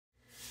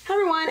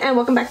and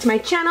welcome back to my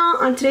channel.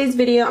 On today's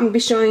video, I'm going to be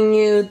showing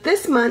you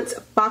this month's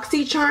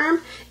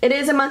Boxycharm. It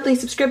is a monthly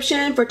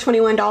subscription for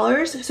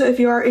 $21, so if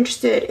you are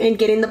interested in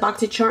getting the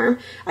Boxycharm,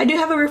 I do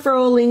have a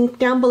referral link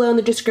down below in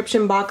the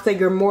description box that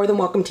you're more than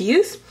welcome to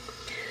use.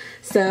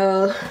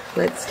 So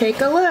let's take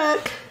a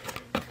look.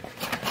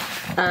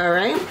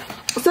 Alright,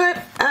 so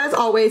as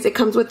always, it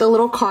comes with a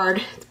little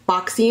card,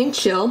 Boxy and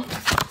Chill,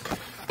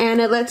 and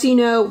it lets you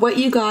know what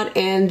you got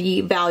and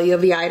the value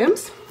of the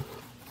items.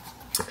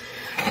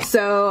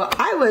 So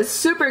I was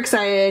super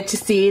excited to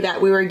see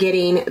that we were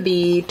getting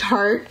the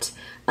Tarte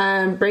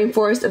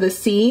Rainforest of the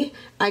Sea.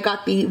 I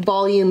got the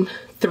volume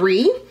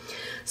 3.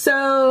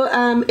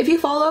 So if you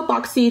follow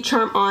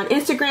Boxycharm on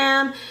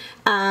Instagram,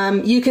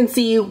 you can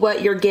see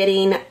what you're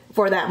getting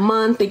for that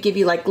month. They give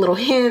you like little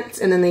hints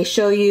and then they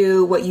show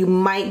you what you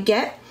might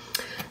get.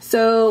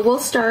 So we'll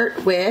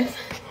start with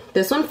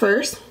this one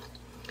first.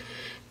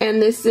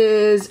 And this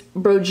is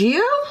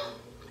Broggio.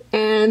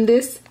 And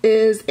this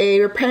is a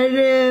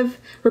reparative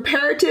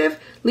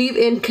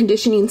leave-in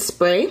conditioning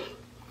spray.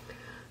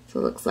 So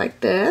it looks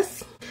like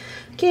this.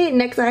 Okay,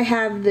 next I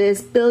have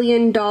this $1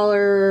 Billion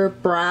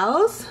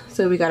Brows.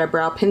 So we got a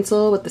brow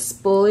pencil with the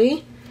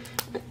spoolie.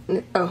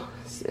 Oh,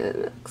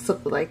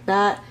 something like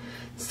that.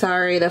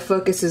 Sorry, the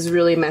focus is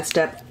really messed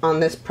up on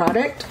this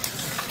product.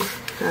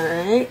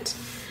 Alright.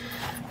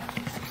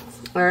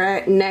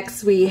 Alright,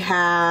 next we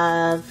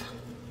have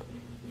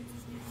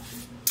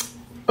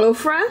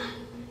Ofra.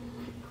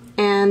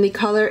 And the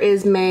color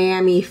is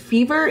Miami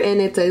Fever, and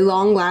it's a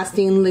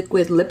long-lasting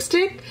liquid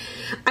lipstick.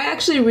 I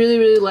actually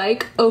really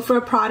like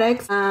Ofra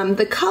products.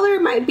 The color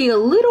might be a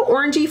little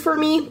orangey for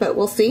me, but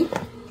we'll see.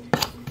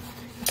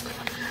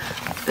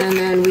 And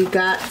then we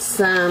got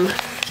some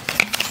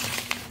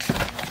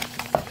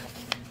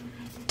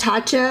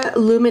Tatcha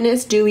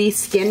Luminous Dewy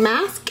Skin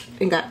Mask.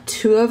 I got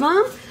 2 of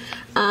them.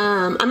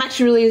 I'm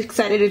actually really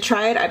excited to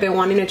try it. I've been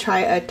wanting to try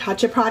a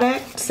Tatcha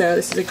product, so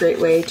this is a great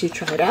way to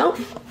try it out.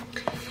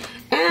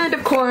 And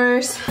of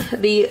course,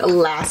 the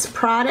last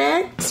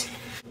product.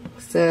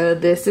 So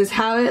this is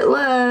how it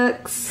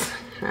looks.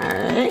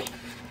 Alright.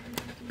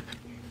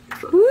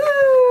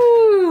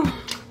 Woo!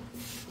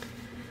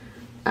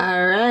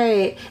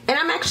 Alright. And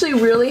I'm actually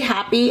really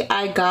happy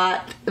I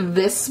got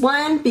this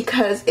one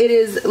because it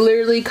is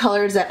literally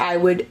colors that I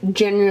would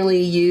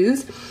generally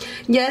use.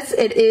 Yes,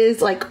 it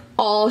is like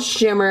all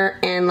shimmer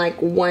and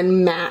like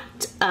one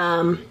matte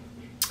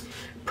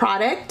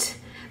product.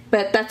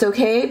 But that's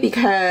okay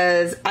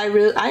because I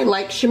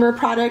like shimmer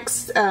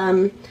products,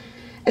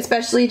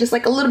 especially just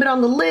like a little bit on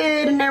the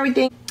lid and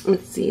everything.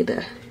 Let's see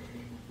the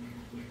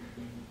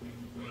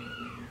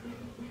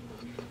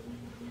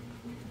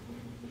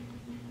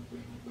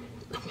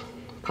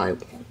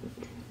probably.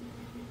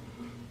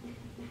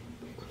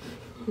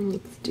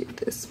 Let's do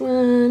this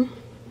one.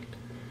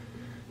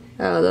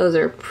 Oh, those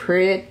are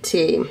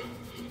pretty.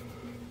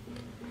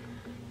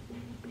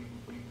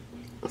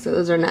 So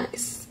those are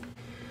nice.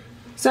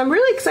 So I'm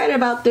really excited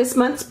about this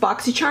month's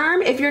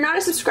Boxycharm. If you're not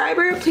a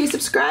subscriber, please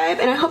subscribe,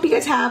 and I hope you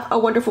guys have a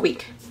wonderful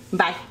week.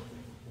 Bye.